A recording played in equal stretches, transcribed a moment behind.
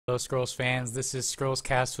Hello Scrolls fans, this is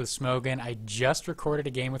Scrollscast with Smogan. I just recorded a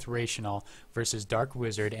game with Raytional versus Dark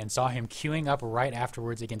Wizard and saw him queuing up right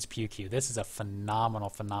afterwards against PewQ. This is a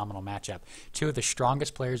phenomenal matchup. Two of the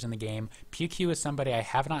strongest players in the game. PewQ is somebody I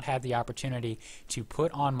have not had the opportunity to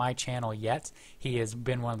put on my channel yet. He has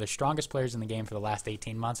been one of the strongest players in the game for the last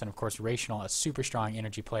 18 months, and of course Raytional, a super strong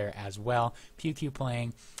energy player as well. PewQ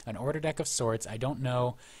playing an order deck of sorts. I don't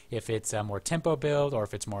know if it's a more tempo build or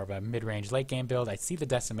if it's more of a mid-range late game build. I see the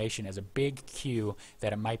decimation as a big cue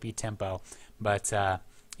that it might be tempo, but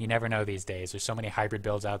you never know these days. There's so many hybrid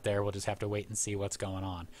builds out there. We'll just have to wait and see what's going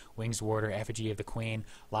on. Wings Warder, Effigy of the Queen,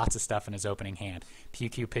 lots of stuff in his opening hand.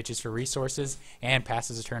 PewQ pitches for resources and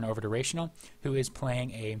passes a turn over to Raytional, who is playing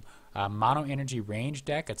a mono energy range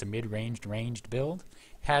deck. It's a mid-ranged ranged build.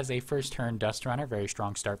 Has a first turn Dust Runner, very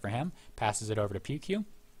strong start for him. Passes it over to PewQ,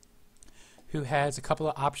 who has a couple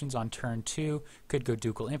of options on turn 2. Could go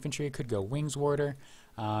Ducal Infantry, could go Wings Warder,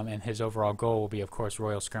 and his overall goal will be, of course,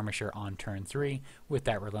 Royal Skirmisher on turn 3, with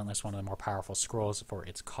that Relentless, one of the more powerful scrolls for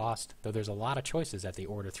its cost. Though there's a lot of choices at the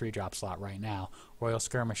Order 3-drop slot right now, Royal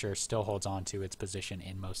Skirmisher still holds on to its position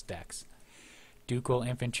in most decks. Ducal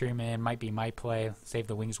Infantryman might be my play, save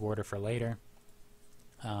the Wings Warder for later.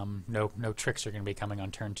 No tricks are going to be coming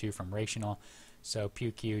on turn 2 from Raytional. So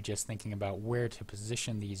PewQ, just thinking about where to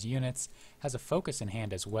position these units, has a focus in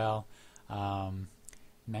hand as well.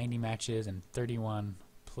 90 matches and 31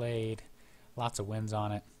 played, lots of wins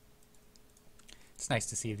on it. It's nice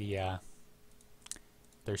to see their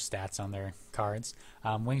stats on their cards.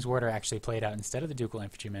 Wings Warder actually played out instead of the Ducal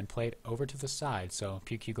Infantryman, played over to the side. So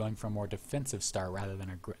PewQ going for a more defensive start rather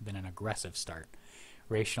than an aggressive start.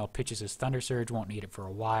 Raytional pitches his Thunder Surge, won't need it for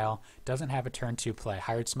a while. Doesn't have a turn 2 play.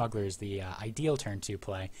 Hired Smuggler is the ideal turn 2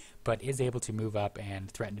 play, but is able to move up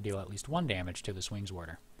and threaten to deal at least 1 damage to this Wings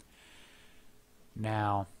Warder.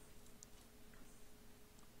 Now,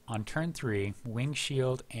 on turn 3, Wing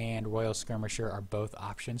Shield and Royal Skirmisher are both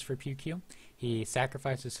options for PewQ. He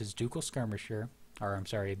sacrifices his Ducal Skirmisher, or I'm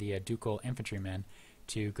sorry, the Ducal Infantryman,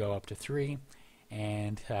 to go up to 3.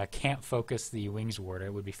 And can't focus the Wings Warder.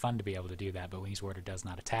 It would be fun to be able to do that, but Wings Warder does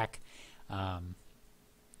not attack.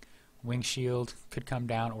 Wing Shield could come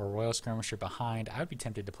down, or Royal Skirmisher behind. I would be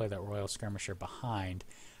tempted to play that Royal Skirmisher behind.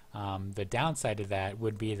 The downside to that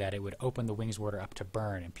would be that it would open the Wings Warder up to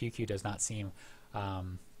burn, and PewQ does not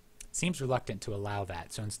seems reluctant to allow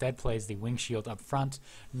that. So instead plays the Wing Shield up front.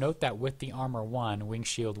 Note that with the Armor 1, Wing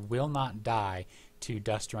Shield will not die to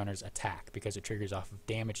Dust Runner's attack because it triggers off of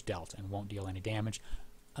damage dealt and won't deal any damage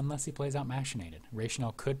unless he plays out Machinated.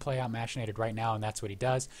 Raytional could play out Machinated right now, and that's what he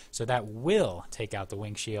does. So that will take out the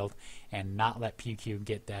Wing Shield and not let PewQ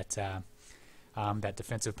get that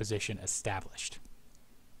defensive position established.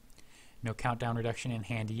 No countdown reduction in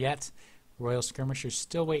hand yet. Royal Skirmisher's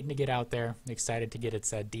still waiting to get out there, excited to get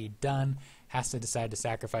its deed done. Has to decide to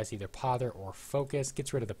sacrifice either Pother or Focus.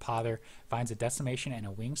 Gets rid of the Pother, finds a Decimation and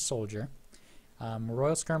a Winged Soldier.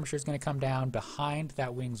 Royal Skirmisher is going to come down behind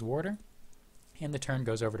that Wings Warder, and the turn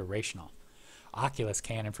goes over to Raytional. Oculus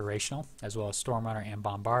Cannon for Raytional, as well as Stormrunner and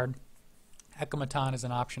Bombard. Echomaton is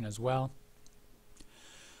an option as well.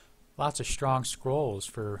 Lots of strong scrolls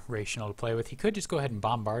for Raytional to play with. He could just go ahead and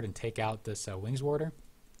Bombard and take out this Wings Warder.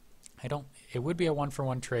 It would be a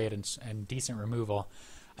 1-for-1 trade and decent removal.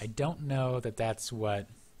 I don't know that that's what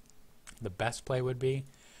the best play would be.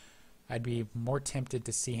 I'd be more tempted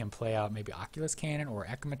to see him play out maybe Oculus Cannon or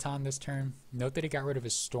Echomaton this turn. Note that he got rid of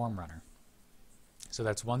his Stormrunner. So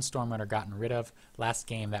that's one Stormrunner gotten rid of. Last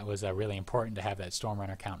game that was really important to have that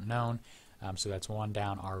Stormrunner count known. So that's one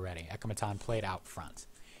down already. Echomaton played out front.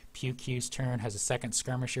 PewQ's turn has a second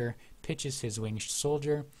Skirmisher, pitches his Winged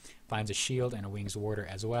Soldier, finds a Shield and a Wings Warder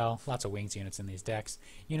as well. Lots of Wings units in these decks.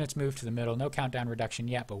 Units move to the middle, no countdown reduction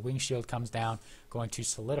yet, but Wing Shield comes down, going to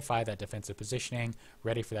solidify that defensive positioning,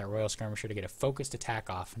 ready for that Royal Skirmisher to get a focused attack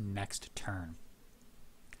off next turn.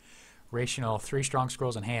 Raytional, 3 strong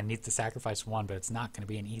scrolls in hand, needs to sacrifice 1, but it's not going to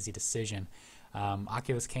be an easy decision.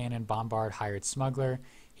 Oculus Cannon, Bombard, Hired Smuggler.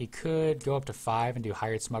 He could go up to 5 and do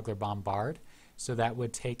Hired Smuggler, Bombard. So that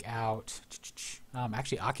would take out,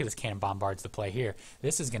 actually Oculus Cannon Bombard's the play here.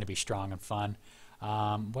 This is going to be strong and fun.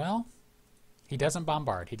 Well, he doesn't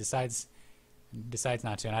Bombard. He decides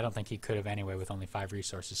not to, and I don't think he could have anyway with only 5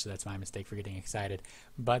 resources, so that's my mistake for getting excited.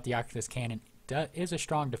 But the Oculus Cannon is a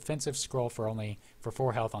strong defensive scroll for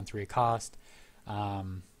 4 health on 3 cost.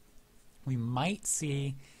 We might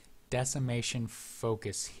see Decimation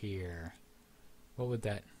Focus here. What would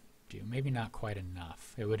that do? Maybe not quite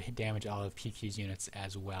enough. It would damage all of PewQ's units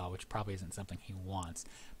as well, which probably isn't something he wants.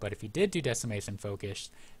 But if he did do Decimation Focus,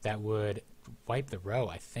 that would wipe the row,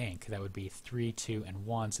 I think. That would be 3, 2, and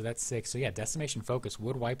 1, so that's 6. So yeah, Decimation Focus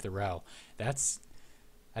would wipe the row. That's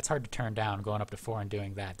hard to turn down, going up to 4 and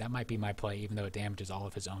doing that. That might be my play, even though it damages all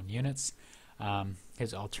of his own units.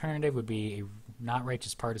 His alternative would be a not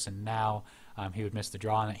Righteous Partisan now. He would miss the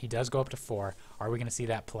draw, and he does go up to 4. Are we going to see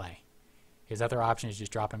that play? His other option is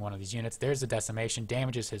just dropping one of these units. There's the Decimation,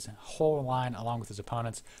 damages his whole line along with his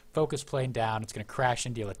opponents. Focus playing down, it's going to crash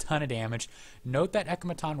and deal a ton of damage. Note that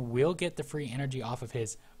Ekamaton will get the free energy off of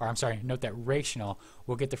his, or I'm sorry, note that Raytional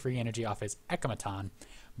will get the free energy off his Ekamaton,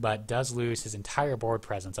 but does lose his entire board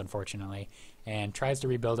presence, unfortunately, and tries to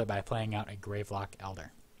rebuild it by playing out a Gravelock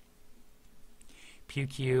Elder.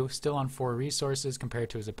 PewQ, still on 4 resources compared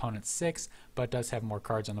to his opponent's 6, but does have more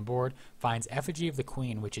cards on the board. Finds Effigy of the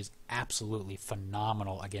Queen, which is absolutely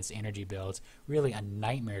phenomenal against energy builds. Really a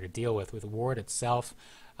nightmare to deal with Ward itself.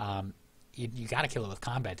 You got to kill it with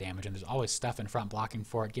combat damage, and there's always stuff in front blocking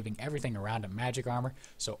for it, giving everything around it magic armor,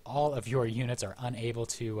 so all of your units are unable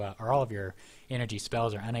to, or all of your energy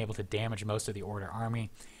spells are unable to damage most of the Order army.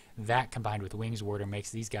 That combined with Wings Warder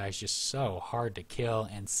makes these guys just so hard to kill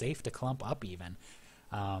and safe to clump up even.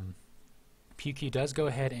 PewQ does go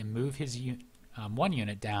ahead and move his one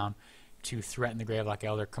unit down to threaten the Gravelock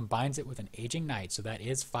Elder, combines it with an Aging Knight, so that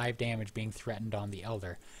is 5 damage being threatened on the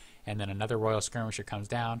Elder. And then another Royal Skirmisher comes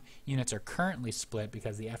down. Units are currently split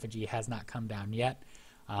because the effigy has not come down yet.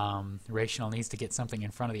 Raytional needs to get something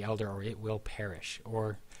in front of the Elder or it will perish,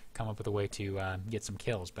 or come up with a way to get some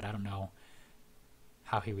kills, but I don't know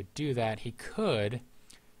how he would do that. He could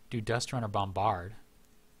do Dust Runner Bombard,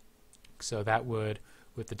 so that would,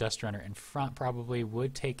 with the Dust Runner in front, probably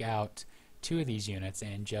would take out 2 of these units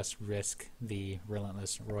and just risk the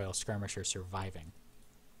Relentless Royal Skirmisher surviving.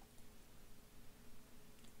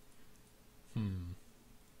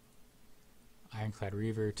 Ironclad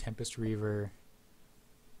Reaver, Tempest Reaver,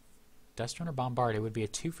 Dust Runner Bombard. It would be a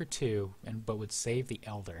 2 for 2, but would save the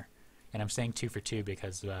Elder. And I'm saying 2 for 2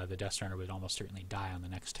 because the Dust Runner would almost certainly die on the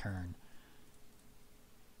next turn.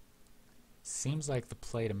 Seems like the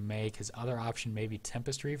play to make. His other option may be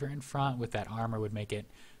Tempest Reaver in front. With that armor would make it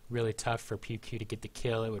really tough for PewQ to get the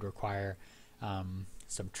kill. It would require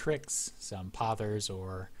some tricks, some pothers,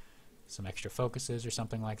 or some extra focuses or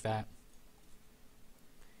something like that.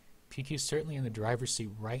 PewQ's certainly in the driver's seat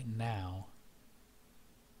right now.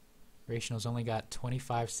 Raytional's only got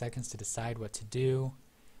 25 seconds to decide what to do.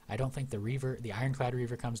 I don't think the Ironclad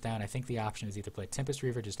Reaver comes down. I think the option is either play Tempest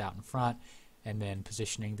Reaver just out in front and then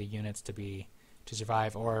positioning the units to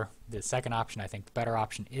survive, or the second option, I think the better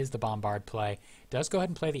option, is the Bombard play. Does go ahead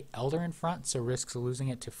and play the Elder in front, so risks losing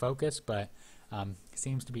it to focus, but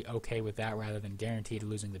seems to be okay with that rather than guaranteed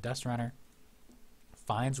losing the Dust Runner.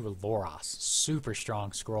 Finds Reloros, super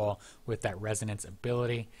strong scroll with that Resonance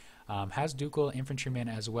ability. Has Ducal Infantryman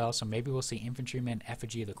as well, so maybe we'll see Infantryman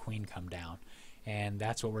Effigy of the Queen come down. And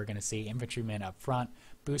that's what we're going to see. Infantryman up front,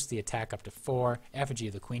 boost the attack up to 4. Effigy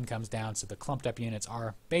of the Queen comes down, so the clumped up units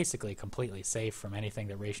are basically completely safe from anything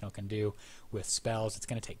that Raytional can do with spells. It's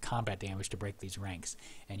going to take combat damage to break these ranks.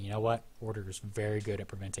 And you know what? Order is very good at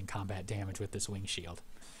preventing combat damage with this Wing Shield.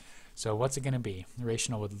 So what's it going to be?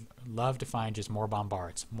 Raytional would love to find just more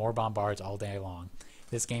Bombards all day long.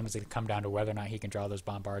 This game is going to come down to whether or not he can draw those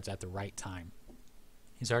Bombards at the right time.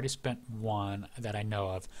 He's already spent 1 that I know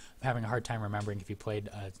of. I'm having a hard time remembering if he played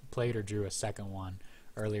or drew a second one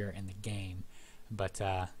earlier in the game. But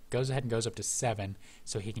goes ahead and goes up to 7,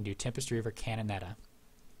 so he can do Tempest Reaver, Canonetta.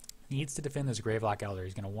 Needs to defend this Gravelock Elder.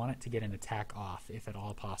 He's going to want it to get an attack off, if at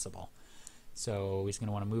all possible. So he's going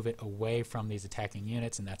to want to move it away from these attacking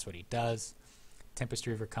units, and that's what he does. Tempest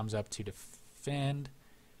Reaver comes up to defend.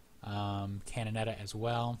 Canonetta as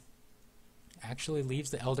well. Actually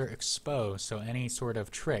leaves the Elder exposed, so any sort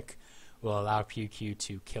of trick will allow PewQ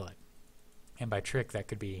to kill it. And by trick, that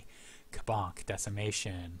could be Kabonk,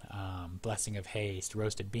 Decimation, Blessing of Haste,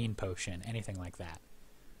 Roasted Bean Potion, anything like that.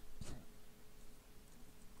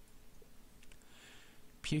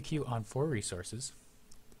 PewQ on 4 resources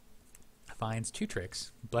finds 2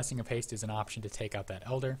 tricks. Blessing of Haste is an option to take out that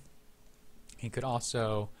Elder. He could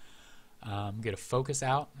also get a focus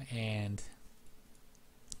out and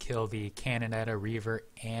kill the Canonetta, Reaver,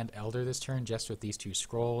 and Elder this turn just with these 2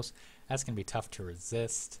 scrolls. That's going to be tough to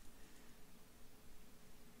resist.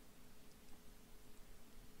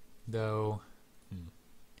 Though,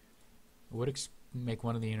 would make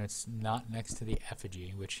one of the units not next to the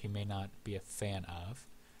effigy, which he may not be a fan of.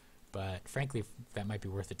 But frankly, that might be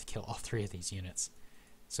worth it to kill all 3 of these units.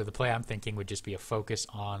 So the play I'm thinking would just be a focus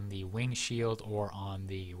on the Wing Shield or on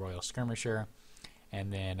the Royal Skirmisher,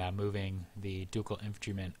 and then moving the Ducal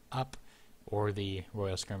Infantryman up or the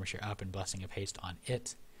Royal Skirmisher up and Blessing of Haste on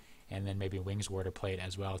it, and then maybe Wings Warder played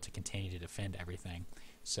as well to continue to defend everything.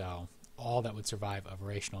 So all that would survive of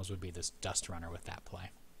Rationals would be this Dust Runner with that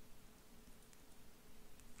play.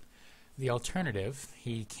 The alternative,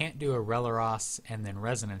 he can't do a Releros and then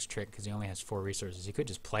Resonance trick because he only has 4 resources. He could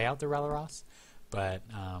just play out the Releros, but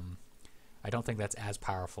I don't think that's as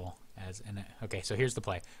powerful as... Okay, so here's the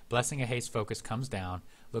play. Blessing of Haste focus comes down.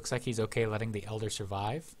 Looks like he's okay letting the Elder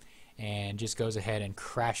survive, and just goes ahead and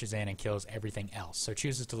crashes in and kills everything else. So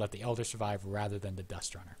chooses to let the Elder survive rather than the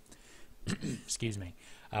Dust Runner. Excuse me.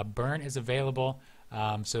 Burn is available,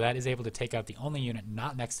 so that is able to take out the only unit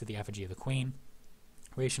not next to the effigy of the Queen.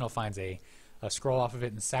 Raytional finds a scroll off of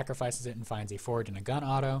it and sacrifices it and finds a Forge and a gun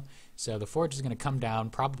auto. So the Forge is going to come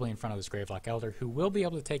down probably in front of this Gravelock Elder, who will be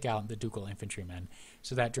able to take out the Ducal Infantrymen.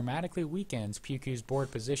 So that dramatically weakens PewQ's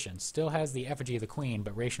board position. Still has the effigy of the Queen,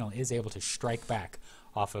 but Raytional is able to strike back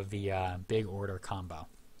off of the big order combo.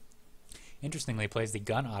 Interestingly, plays the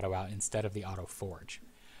gun auto out instead of the auto Forge.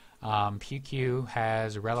 PewQ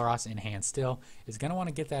has Releros in hand still. Is going to want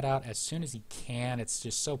to get that out as soon as he can. It's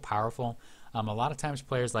just so powerful. A lot of times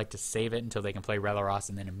players like to save it until they can play Releros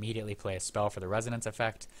and then immediately play a spell for the resonance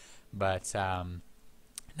effect. But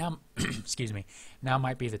now, excuse me, now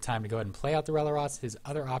might be the time to go ahead and play out the Releros. His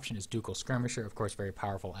other option is Ducal Skirmisher, of course, very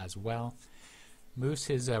powerful as well. Moves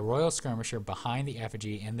his Royal Skirmisher behind the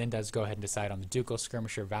effigy and then does go ahead and decide on the Ducal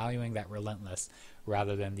Skirmisher, valuing that Relentless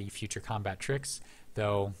rather than the future combat tricks,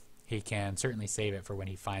 though he can certainly save it for when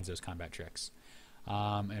he finds those combat tricks.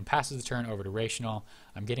 And passes the turn over to Raytional.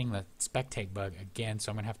 I'm getting the Spectate bug again,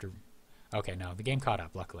 so I'm going to have to... Okay, no, the game caught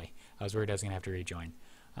up, luckily. I was worried I was going to have to rejoin.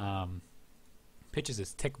 Pitches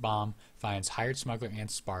his Tick Bomb, finds Hired Smuggler and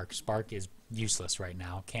Spark. Spark is useless right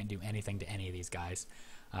now. Can't do anything to any of these guys,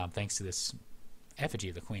 thanks to this effigy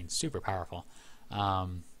of the Queen. Super powerful.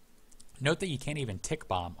 Note that you can't even Tick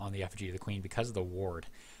Bomb on the effigy of the Queen because of the ward.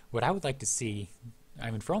 What I would like to see... I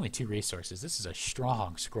mean, for only 2 resources, this is a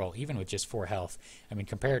strong scroll, even with just 4 health. I mean,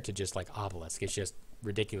 compared to just like Obelisk, it's just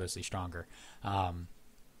ridiculously stronger.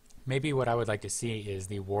 Maybe what I would like to see is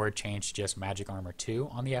the ward change to just Magic Armor 2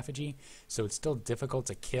 on the effigy, so it's still difficult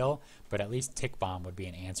to kill, but at least Tick Bomb would be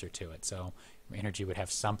an answer to it, so energy would have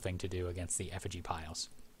something to do against the effigy piles.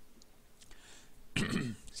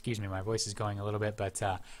 Excuse me, my voice is going a little bit, but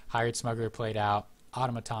Hired Smuggler played out.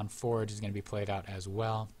 Automaton Forge is going to be played out as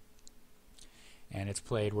well. And it's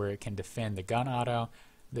played where it can defend the gun auto.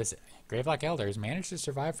 This Gravelock Elder has managed to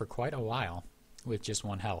survive for quite a while with just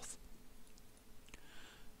 1 health.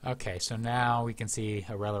 Okay, so now we can see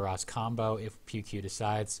a Releros combo. If PewQ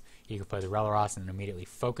decides, he can play the Releros and then immediately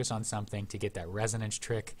focus on something to get that resonance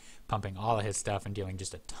trick, pumping all of his stuff and dealing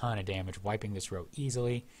just a ton of damage, wiping this row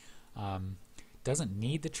easily. Doesn't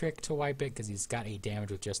need the trick to wipe it because he's got 8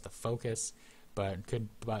 damage with just the focus, but could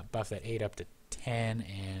buff that 8 up to 10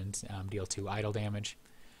 and deal 2 idle damage.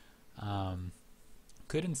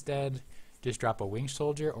 Could instead just drop a Winged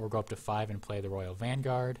Soldier or go up to 5 and play the Royal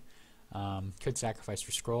Vanguard. Could sacrifice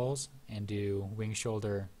for scrolls and do Winged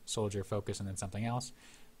Soldier, focus, and then something else.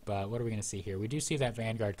 But what are we going to see here? We do see that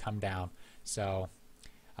Vanguard come down. So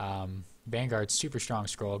Vanguard's super strong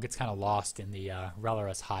scroll, gets kind of lost in the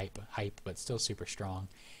Releros hype, but still super strong,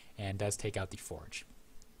 and does take out the Forge.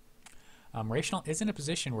 Raytional is in a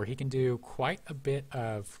position where he can do quite a bit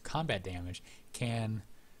of combat damage. Can,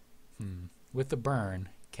 with the burn,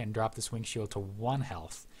 can drop this Wing Shield to 1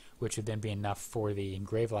 health, which would then be enough for the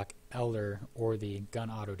Gravelock Elder or the gun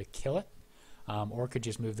auto to kill it. Or could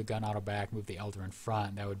just move the gun auto back, move the Elder in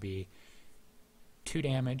front. That would be 2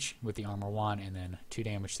 damage with the armor 1, and then 2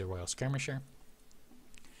 damage to the Royal Skirmisher.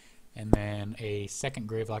 And then a second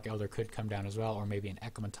Gravelock Elder could come down as well, or maybe an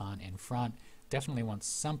Echomaton in front. Definitely wants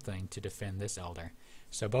something to defend this Elder.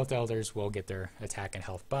 So both Elders will get their attack and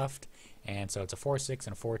health buffed, and so it's a 4-6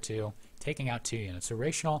 and a 4-2, taking out 2 units. So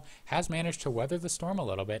Raytional has managed to weather the storm a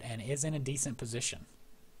little bit and is in a decent position.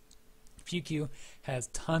 PewQ has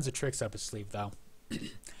tons of tricks up his sleeve, though.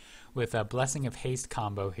 With a Blessing of Haste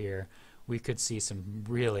combo here, we could see some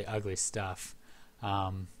really ugly stuff.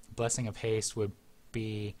 Blessing of Haste would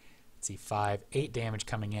be... Let's see, 8 damage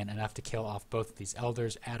coming in, enough to kill off both of these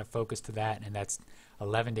Elders, add a focus to that, and that's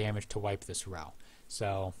 11 damage to wipe this row.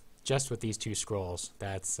 So just with these 2 scrolls,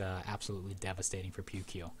 that's absolutely devastating for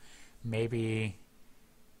PewQ. Maybe,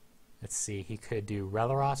 let's see, he could do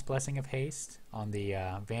Releros Blessing of Haste on the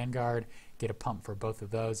Vanguard, get a pump for both of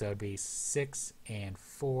those. That would be 6 and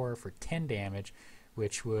 4 for 10 damage,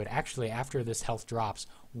 which would actually, after this health drops,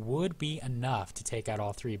 would be enough to take out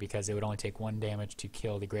all three, because it would only take 1 damage to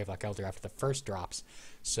kill the Gravelock Elder after the first drops.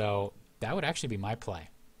 So that would actually be my play.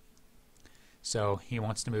 So he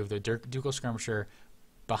wants to move the Ducal Skirmisher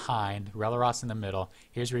behind, Releros in the middle.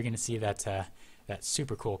 Here's where you're going to see that that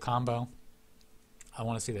super cool combo. I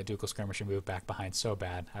want to see that Ducal Skirmisher move back behind so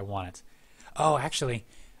bad. I want it. Oh, actually,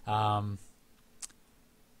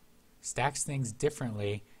 stacks things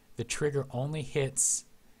differently. The trigger only hits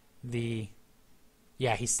the...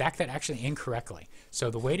 Yeah, he stacked that actually incorrectly. So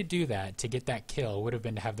the way to do that, to get that kill, would have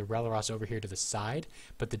been to have the Releros over here to the side.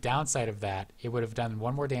 But the downside of that, it would have done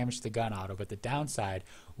 1 more damage to the gun auto, but the downside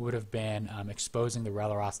would have been exposing the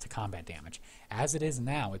Releros to combat damage. As it is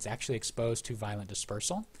now, it's actually exposed to Violent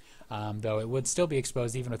Dispersal, though it would still be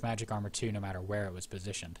exposed even with Magic Armor 2 no matter where it was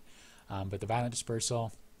positioned. But the Violent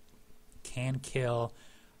Dispersal can kill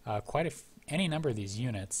any number of these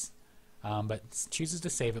units. But chooses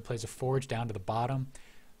to save it, plays a Forge down to the bottom.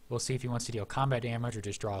 We'll see if he wants to deal combat damage or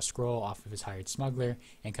just draw a scroll off of his Hired Smuggler,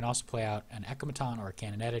 and can also play out an Ekomaton or a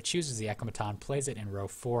Canonetta. Chooses the Ekomaton, plays it in row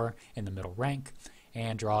 4 in the middle rank,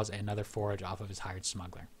 and draws another Forge off of his Hired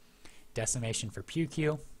Smuggler. Decimation for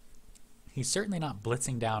PewQ. He's certainly not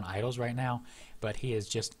blitzing down idols right now, but he is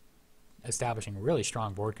just establishing really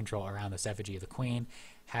strong board control around this Effigy of the Queen.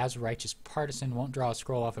 Has Righteous Partisan, won't draw a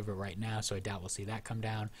scroll off of it right now, so I doubt we'll see that come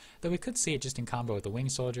down. Though we could see it just in combo with the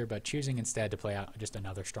Winged Soldier, but choosing instead to play out just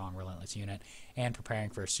another strong Relentless unit, and preparing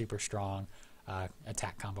for a super strong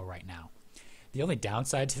attack combo right now. The only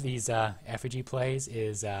downside to these Effigy plays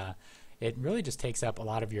is it really just takes up a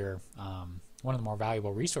lot of your, one of the more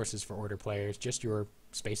valuable resources for Order players, just your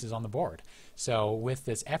spaces on the board. So with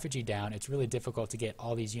this Effigy down, it's really difficult to get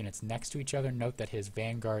all these units next to each other. Note that his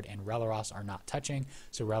Vanguard and Releros are not touching,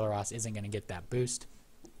 so Releros isn't going to get that boost,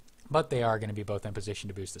 but they are going to be both in position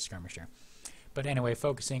to boost the Skirmisher. But anyway,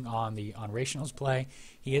 focusing on Raytional's play,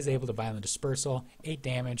 he is able to Violent Dispersal, 8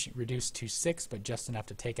 damage, reduced to 6, but just enough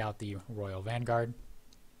to take out the Royal Vanguard.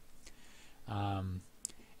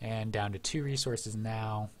 And down to 2 resources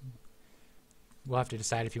now. We'll have to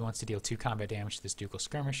decide if he wants to deal 2 combat damage to this Ducal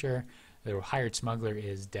Skirmisher. The Hired Smuggler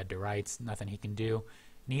is dead to rights, nothing he can do.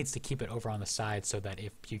 Needs to keep it over on the side so that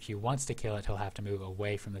if PewQ wants to kill it, he'll have to move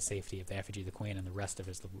away from the safety of the Effigy of the Queen and the rest of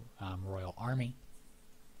his royal army.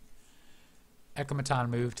 Ekomaton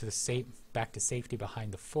moved to the back to safety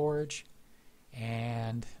behind the Forge,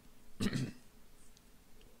 and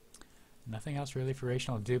nothing else really for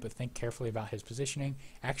Raytional to do but think carefully about his positioning.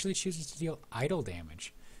 Actually chooses to deal idle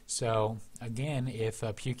damage. So again, if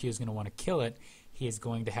PewQ is going to want to kill it, he is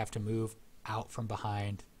going to have to move out from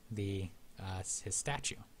behind his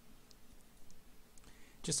statue.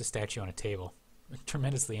 Just a statue on a table. It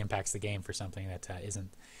tremendously impacts the game for something that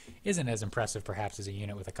isn't as impressive perhaps as a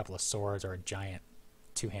unit with a couple of swords or a giant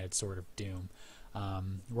two-handed sword of doom.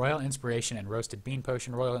 Royal Inspiration and Roasted Bean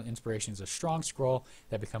Potion. Royal Inspiration is a strong scroll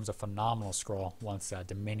that becomes a phenomenal scroll once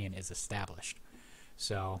Dominion is established.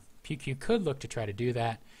 So PewQ could look to try to do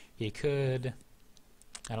that. He could...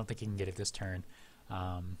 I don't think he can get it this turn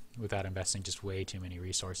without investing just way too many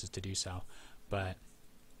resources to do so. But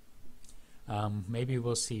maybe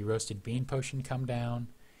we'll see Roasted Bean Potion come down.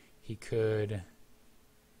 He could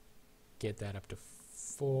get that up to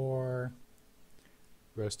 4.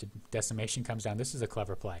 Roasted Decimation comes down. This is a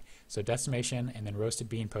clever play. So Decimation and then Roasted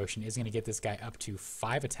Bean Potion is going to get this guy up to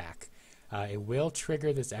 5 attack. It will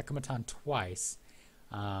trigger this Ekomaton twice.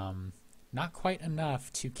 Not quite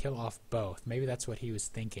enough to kill off both. Maybe that's what he was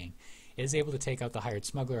thinking. Is able to take out the Hired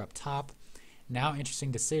Smuggler up top. Now,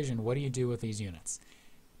 interesting decision. What do you do with these units?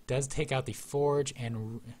 Does take out the Forge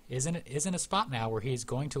and is in a spot now where he's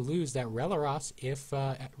going to lose that Releros if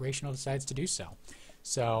Raytional decides to do so.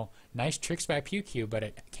 So nice tricks by PewQ, but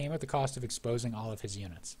it came at the cost of exposing all of his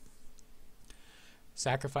units.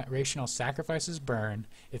 Raytional sacrifices Burn.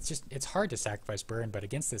 It's hard to sacrifice Burn, but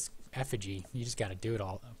against this Effigy, you just got to do it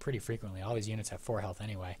all pretty frequently. All these units have 4 health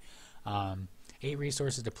anyway. 8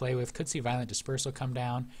 resources to play with. Could see Violent Dispersal come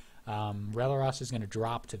down. Releros is going to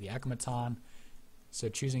drop to the Ekomaton. So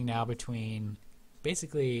choosing now between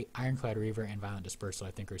basically Ironclad Reaver and Violent Dispersal,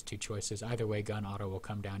 I think there's 2 choices. Either way, Gun Auto will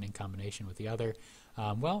come down in combination with the other.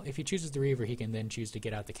 Well, if he chooses the Reaver, he can then choose to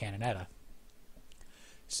get out the Canonetta.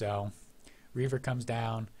 So Reaver comes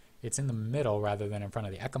down. It's in the middle rather than in front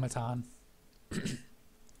of the Ekomaton.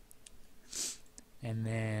 And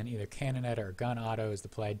then either Canonetta or Gun Auto is the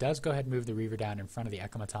play. Does go ahead and move the Reaver down in front of the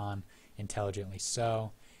Ekomaton, intelligently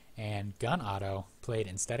so. And Gun Auto played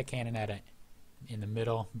instead of Canonetta in the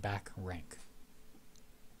middle back rank.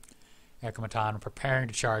 Ekomaton preparing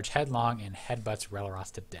to charge headlong and headbutts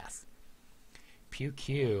Releros to death.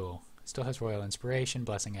 PewQ Still has Royal Inspiration,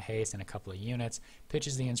 Blessing of Haste, and a couple of units.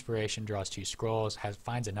 Pitches the Inspiration, draws 2 scrolls,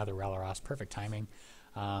 finds another Releros, perfect timing.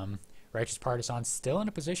 Righteous Partisan still in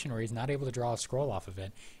a position where he's not able to draw a scroll off of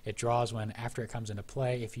it. It draws when, after it comes into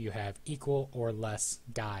play, if you have equal or less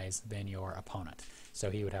guys than your opponent. So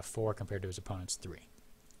he would have 4 compared to his opponent's 3.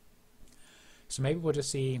 So maybe we'll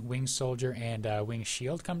just see Winged Soldier and Winged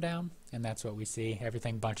Shield come down, and that's what we see.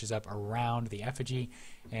 Everything bunches up around the effigy,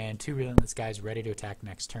 and 2 Relentless guys ready to attack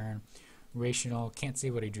next turn. Raytional, can't see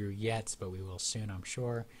what he drew yet, but we will soon, I'm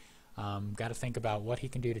sure. Got to think about what he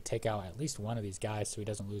can do to take out at least one of these guys so he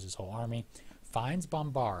doesn't lose his whole army. Finds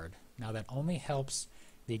Bombard. Now that only helps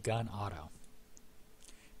the gun auto.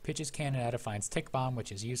 Pitches Canonetta, finds Tick Bomb,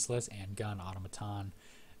 which is useless, and Gun Automaton.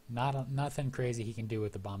 Nothing crazy he can do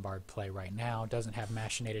with the Bombard play right now. Doesn't have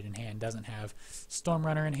Machinated in hand, doesn't have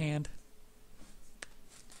Stormrunner in hand.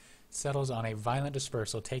 Settles on a Violent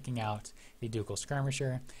Dispersal, taking out the Ducal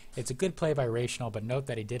Skirmisher. It's a good play by Raytional, but note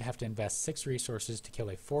that he did have to invest 6 resources to kill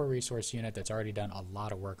a 4-resource unit that's already done a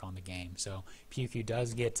lot of work on the game. So PewQ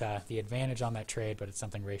does get the advantage on that trade, but it's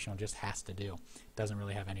something Raytional just has to do. Doesn't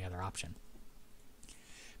really have any other option.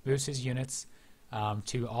 Moves his units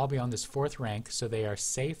to all be on this 4th rank, so they are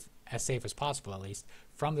safe as possible at least,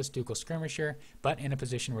 from this Ducal Skirmisher, but in a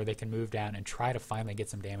position where they can move down and try to finally get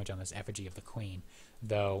some damage on this Effigy of the Queen.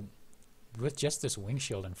 Though, with just this Wing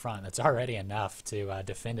Shield in front, that's already enough to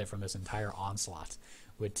defend it from this entire onslaught.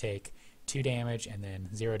 Would take 2 damage, and then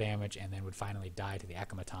 0 damage, and then would finally die to the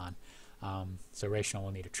Akamaton. So Raytional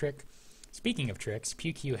will need a trick. Speaking of tricks,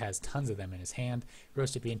 PewQ has tons of them in his hand.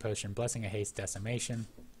 Roasted Bean Potion, Blessing of Haste, Decimation.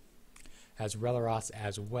 Has Releros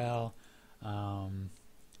as well.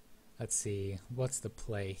 Let's see, what's the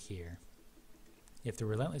play here? If the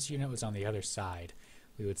Relentless unit was on the other side,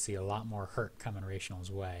 we would see a lot more hurt coming Raytional's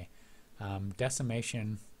way.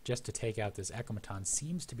 Decimation, just to take out this Ekamaton,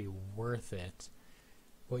 seems to be worth it.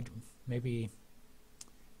 Maybe,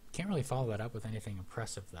 can't really follow that up with anything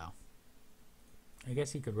impressive though. I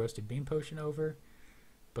guess he could Roasted Bean Potion over,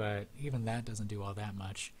 but even that doesn't do all that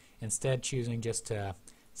much. Instead, choosing just to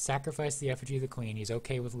sacrifice the Effigy of the Queen, he's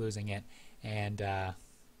okay with losing it, and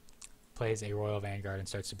plays a Royal Vanguard and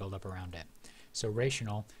starts to build up around it. So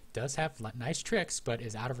Raytional does have nice tricks, but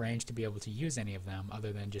is out of range to be able to use any of them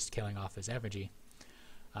other than just killing off his Effigy.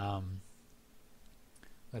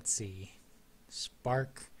 Let's see.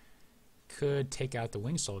 Spark could take out the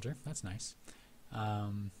Winged Soldier. That's nice.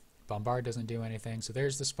 Bombard doesn't do anything. So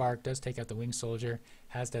there's the Spark. Does take out the Winged Soldier.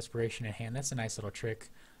 Has Desperation in hand. That's a nice little trick.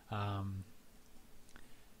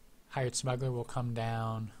 Hired Smuggler will come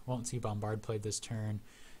down. Won't see Bombard played this turn.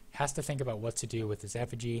 Has to think about what to do with his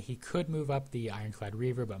Effigy. He could move up the Ironclad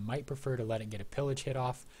Reaver, but might prefer to let it get a Pillage hit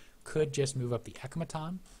off. Could just move up the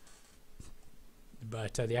Ekamaton.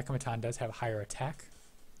 But the Ekamaton does have higher attack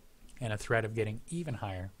and a threat of getting even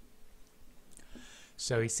higher.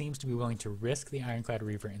 So he seems to be willing to risk the Ironclad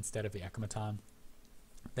Reaver instead of the Ekamaton.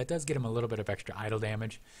 That does get him a little bit of extra idle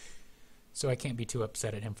damage, so I can't be too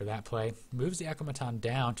upset at him for that play. Moves the Ekamaton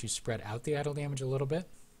down to spread out the idle damage a little bit,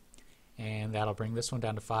 and that'll bring this one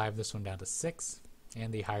down to 5, this one down to 6,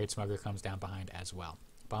 and the Hired Smuggler comes down behind as well.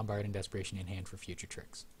 Bombard and Desperation in hand for future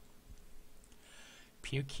tricks.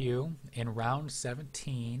 PewQ in round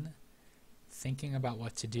 17, thinking about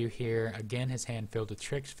what to do here. Again, his hand filled with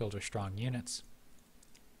tricks, filled with strong units.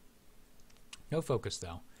 No focus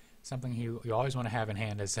though. Something you always want to have in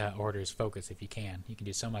hand as orders focus if you can. You can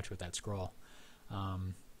do so much with that scroll.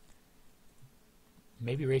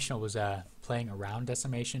 Maybe Raytional was playing around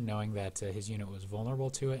Decimation, knowing that his unit was vulnerable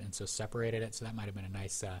to it, and so separated it. So that might have been a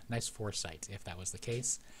nice foresight if that was the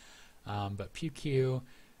case. But PewQ,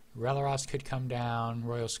 Releros could come down,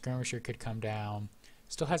 Royal Skirmisher could come down.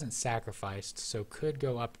 Still hasn't sacrificed, so could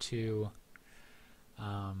go up to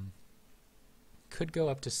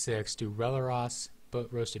 6. Do Releros,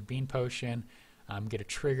 but Roasted Bean Potion, get a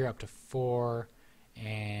trigger up to 4,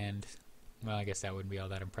 and well, I guess that wouldn't be all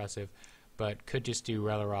that impressive. But could just do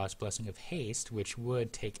Releros Blessing of Haste, which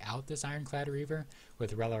would take out this Ironclad Reaver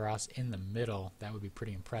with Releros in the middle. That would be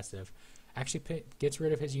pretty impressive. Actually gets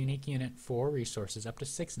rid of his unique unit 4 resources, up to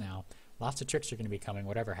 6 now. Lots of tricks are going to be coming,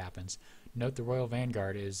 whatever happens. Note the Royal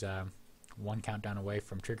Vanguard is 1 countdown away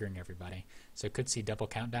from triggering everybody. So could see double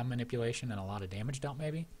countdown manipulation and a lot of damage dealt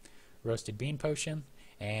maybe. Roasted Bean Potion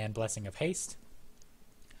and Blessing of Haste.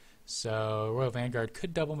 So Royal Vanguard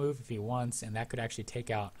could double move if he wants, and that could actually take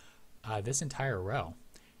out this entire row.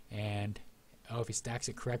 And if he stacks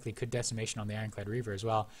it correctly, could Decimation on the Ironclad Reaver as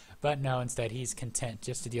well. But no, instead he's content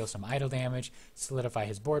just to deal some idle damage, solidify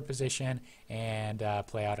his board position, and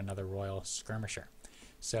play out another Royal Skirmisher.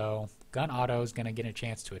 So gun auto is going to get a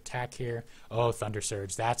chance to attack here. Oh, Thunder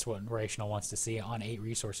Surge. That's what Raytional wants to see on 8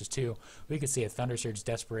 resources too. We could see a Thunder Surge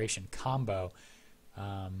Desperation combo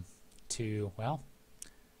to, well,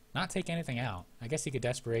 not take anything out. I guess he could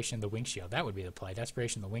Desperation the Wing Shield. That would be the play.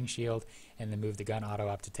 Desperation the Wing Shield and then move the gun auto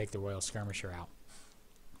up to take the Royal Skirmisher out.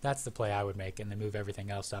 That's the play I would make, and then move everything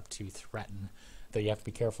else up to threaten. Though you have to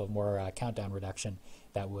be careful of more countdown reduction.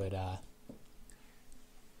 That would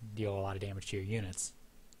deal a lot of damage to your units.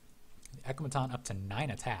 Ekamaton up to 9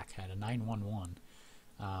 attack, had a 9-1-1.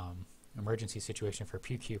 Emergency situation for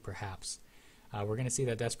PewQ perhaps. We're going to see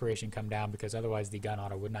that Desperation come down because otherwise the gun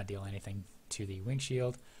auto would not deal anything to the Wing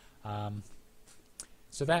Shield.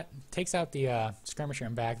 So that takes out the Skirmisher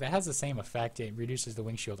and back. That has the same effect. It reduces the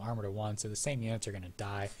Wing Shield armor to 1, so the same units are going to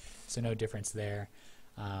die, so no difference there.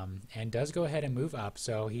 And does go ahead and move up,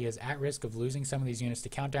 so he is at risk of losing some of these units to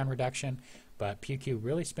countdown reduction, but PewQ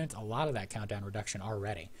really spent a lot of that countdown reduction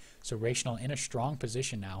already. So Raytional, in a strong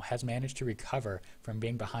position now, has managed to recover from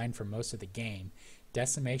being behind for most of the game.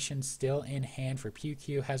 Decimation still in hand for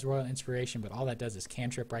PewQ, has Royal Inspiration, but all that does is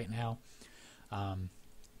cantrip right now.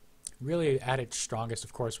 Really at its strongest,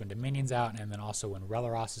 of course, when Dominion's out, and then also when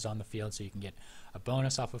Releros is on the field, so you can get a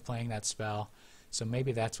bonus off of playing that spell. So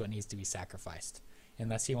maybe that's what needs to be sacrificed,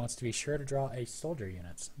 unless he wants to be sure to draw a soldier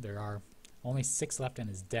units. There are only 6 left in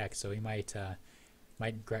his deck, so he might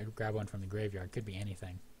grab one from the graveyard. Could be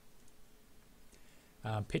anything.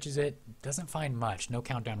 Pitches it, doesn't find much. No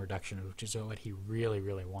countdown reduction, which is what he really,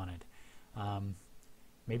 really wanted.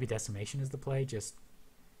 Maybe Decimation is the play, just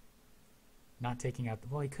not taking out.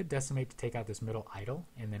 Well, he could Decimate to take out this middle idol,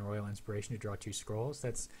 and then Royal Inspiration to draw 2 scrolls.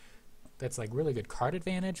 That's like really good card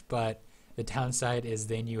advantage, but the downside is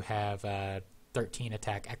then you have 13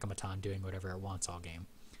 attack Ekamaton doing whatever it wants all game.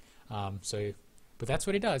 But that's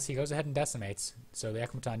what he does. He goes ahead and decimates. So the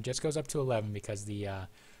Ekamaton just goes up to 11 because the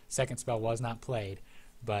second spell was not played.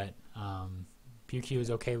 But PewQ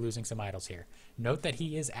is okay losing some idols here. Note that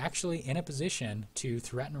he is actually in a position to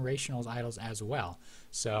threaten Raytional's idols as well.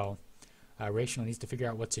 So Raytional needs to figure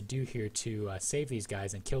out what to do here to save these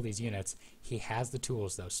guys and kill these units. He has the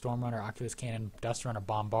tools though: Stormrunner, Oculus Cannon, Dust Runner,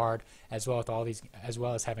 Bombard, as well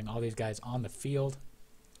as having all these guys on the field.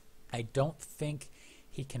 I don't think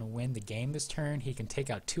he can win the game this turn. He can take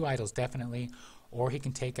out 2 idols definitely, or he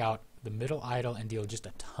can take out the middle idol and deal just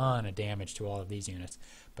a ton of damage to all of these units.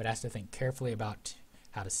 But has to think carefully about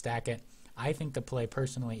how to stack it. I think the play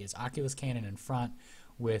personally is Oculus Cannon in front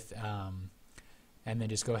with and then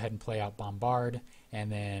just go ahead and play out Bombard,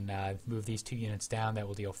 and then move these 2 units down. That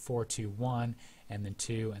will deal 4, 2, 1, and then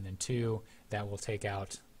 2, and then 2. That will take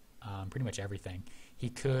out pretty much everything. He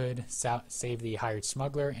could save the Hired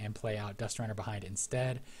Smuggler and play out Dust Runner behind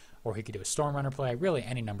instead, or he could do a Stormrunner play. Really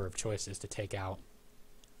any number of choices to take out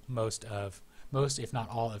most, if not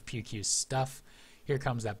all, of PewQ's stuff. Here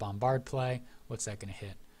comes that Bombard play. What's that going to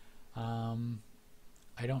hit?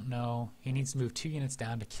 I don't know. He needs to move 2 units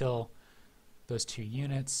down to kill those 2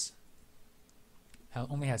 units.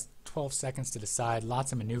 Only has 12 seconds to decide.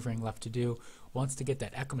 Lots of maneuvering left to do. Wants to get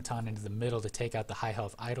that Ekamaton into the middle to take out the high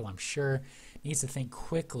health idol, I'm sure. Needs to think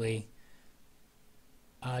quickly.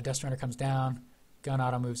 Dust Runner comes down. Gun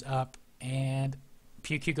auto moves up. And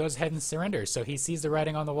PewQ goes ahead and surrenders. So he sees the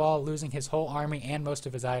writing on the wall, losing his whole army and most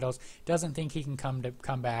of his idols. Doesn't think he can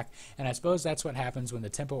come back. And I suppose that's what happens when the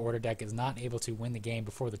Tempo Order deck is not able to win the game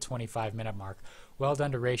before the 25-minute mark. Well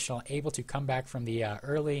done to Raytional, able to come back from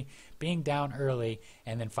the being down early,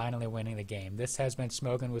 and then finally winning the game. This has been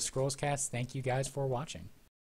Smogan with Scrollscast. Thank you guys for watching.